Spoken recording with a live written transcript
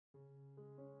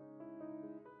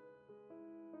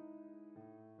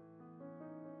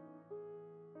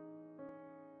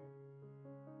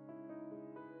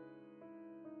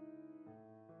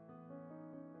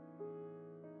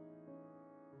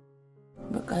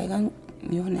هايغان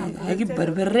يهون هاجي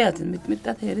بربريات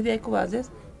متمتات هيريدي أيكو بعزز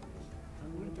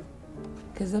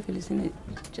كذا فلسطين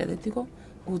جدتكو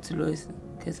قوت لويس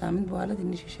كذا من بوالد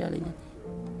إني شاليا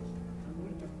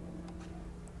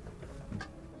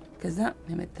كذا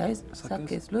متايز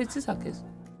ساكس لويس ساكس.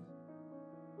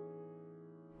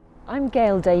 I'm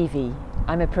Gail Davey.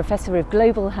 I'm a Professor of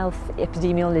Global Health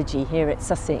Epidemiology here at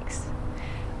Sussex.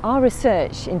 Our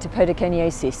research into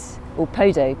podoconiosis, or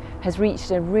Podo, has reached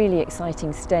a really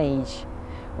exciting stage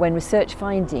when research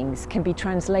findings can be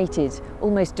translated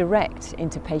almost direct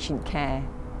into patient care.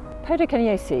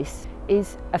 Podoconiosis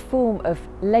is a form of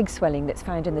leg swelling that's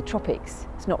found in the tropics.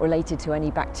 It's not related to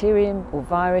any bacterium or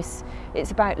virus.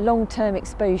 It's about long-term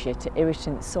exposure to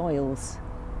irritant soils.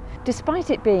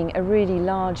 Despite it being a really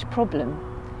large problem,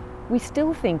 we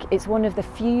still think it's one of the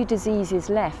few diseases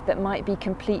left that might be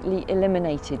completely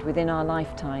eliminated within our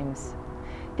lifetimes.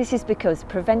 This is because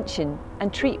prevention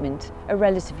and treatment are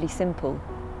relatively simple.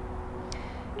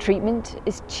 Treatment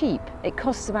is cheap. It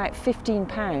costs about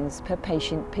 £15 per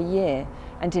patient per year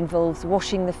and involves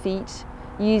washing the feet,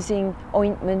 using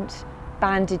ointment,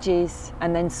 bandages,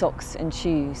 and then socks and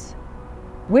shoes.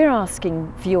 We're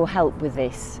asking for your help with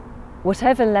this.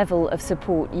 Whatever level of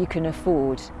support you can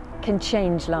afford can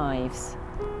change lives.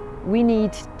 We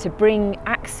need to bring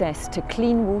access to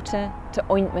clean water,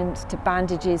 to ointment, to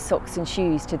bandages, socks and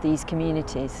shoes to these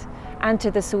communities, and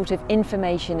to the sort of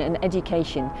information and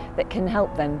education that can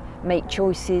help them make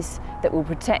choices that will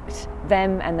protect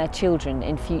them and their children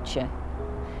in future.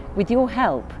 With your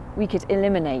help, we could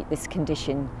eliminate this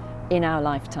condition in our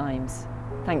lifetimes.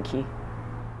 Thank you.